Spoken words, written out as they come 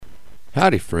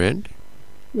Howdy, friend.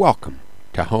 Welcome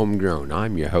to Homegrown.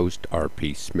 I'm your host,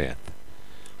 R.P. Smith.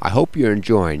 I hope you're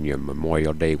enjoying your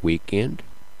Memorial Day weekend.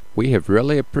 We have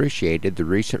really appreciated the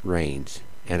recent rains,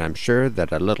 and I'm sure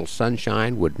that a little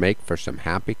sunshine would make for some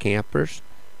happy campers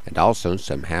and also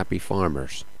some happy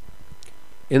farmers.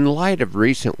 In light of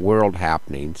recent world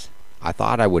happenings, I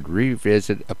thought I would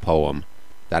revisit a poem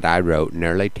that I wrote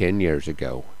nearly 10 years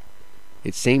ago.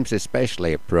 It seems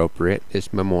especially appropriate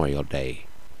this Memorial Day.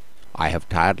 I have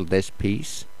titled this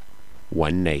piece,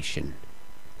 One Nation.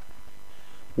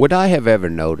 Would I have ever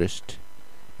noticed,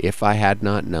 if I had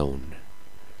not known,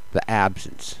 the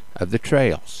absence of the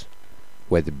trails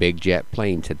where the big jet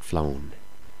planes had flown?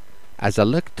 As I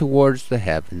looked towards the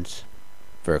heavens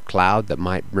for a cloud that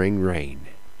might bring rain,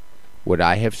 would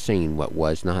I have seen what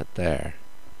was not there,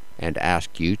 and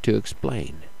ask you to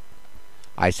explain?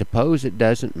 I suppose it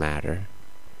doesn't matter,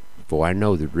 for I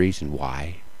know the reason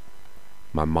why.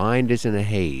 My mind is in a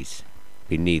haze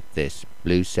beneath this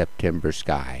blue September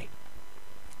sky,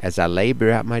 as I labor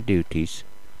at my duties,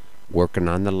 working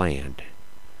on the land,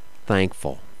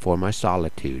 thankful for my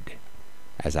solitude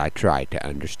as I try to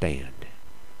understand.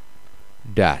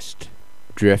 Dust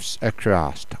drifts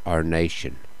across our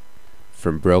nation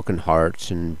from broken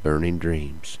hearts and burning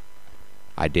dreams.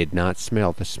 I did not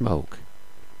smell the smoke.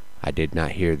 I did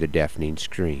not hear the deafening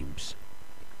screams.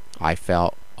 I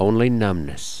felt only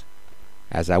numbness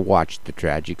as I watched the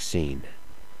tragic scene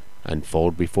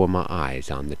unfold before my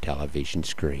eyes on the television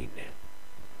screen.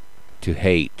 To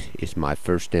hate is my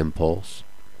first impulse,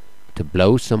 to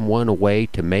blow someone away,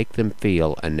 to make them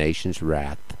feel a nation's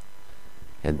wrath,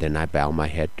 and then I bow my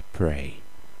head to pray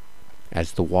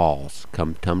as the walls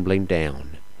come tumbling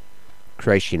down,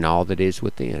 crushing all that is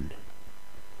within.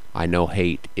 I know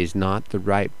hate is not the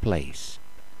right place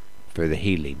for the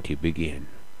healing to begin.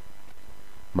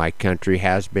 My country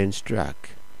has been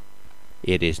struck.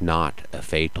 It is not a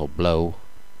fatal blow.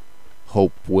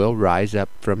 Hope will rise up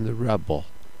from the rubble,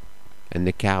 and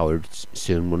the cowards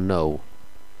soon will know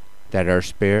that our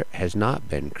spirit has not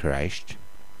been crushed,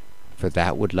 for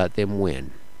that would let them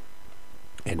win.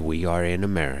 And we are in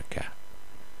America,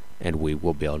 and we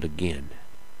will build again.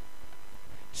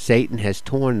 Satan has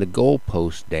torn the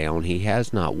goalpost down. He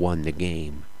has not won the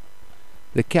game.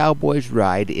 The cowboy's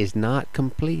ride is not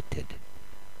completed,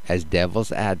 as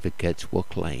devil's advocates will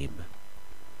claim.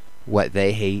 What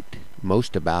they hate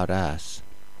most about us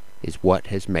is what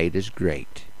has made us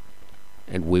great,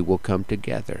 and we will come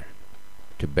together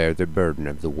to bear the burden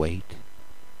of the weight.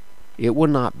 It will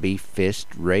not be fist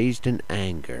raised in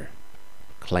anger,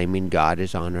 claiming God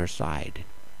is on our side,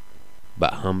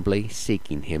 but humbly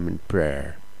seeking Him in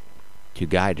prayer to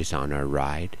guide us on our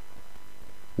ride.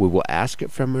 We will ask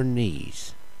it from our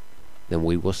knees, then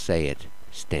we will say it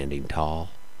standing tall.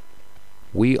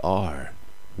 We are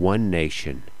one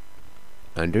nation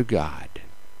under God,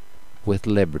 with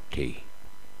liberty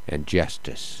and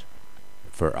justice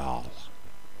for all.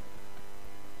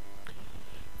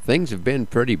 Things have been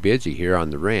pretty busy here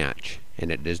on the ranch,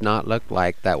 and it does not look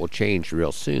like that will change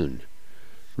real soon.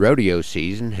 Rodeo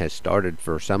season has started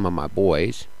for some of my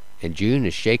boys, and June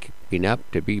is shaping up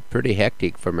to be pretty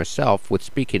hectic for myself with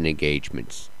speaking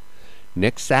engagements.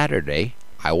 Next Saturday,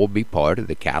 I will be part of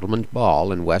the Cattlemen's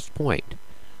Ball in West Point.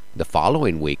 The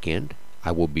following weekend,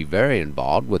 I will be very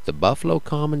involved with the Buffalo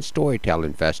Common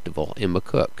Storytelling Festival in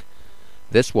McCook.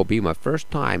 This will be my first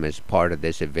time as part of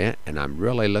this event, and I'm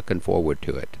really looking forward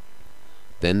to it.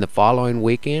 Then the following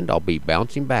weekend, I'll be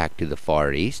bouncing back to the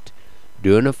Far East,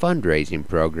 doing a fundraising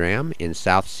program in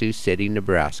South Sioux City,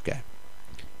 Nebraska.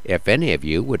 If any of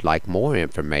you would like more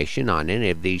information on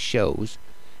any of these shows,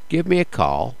 give me a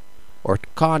call or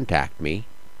contact me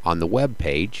on the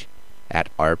webpage at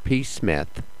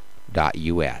rpsmith.us.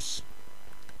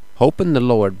 Hoping the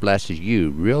Lord blesses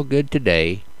you real good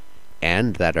today,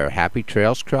 and that our happy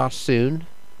trails cross soon,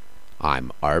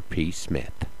 I'm R.P.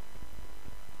 Smith.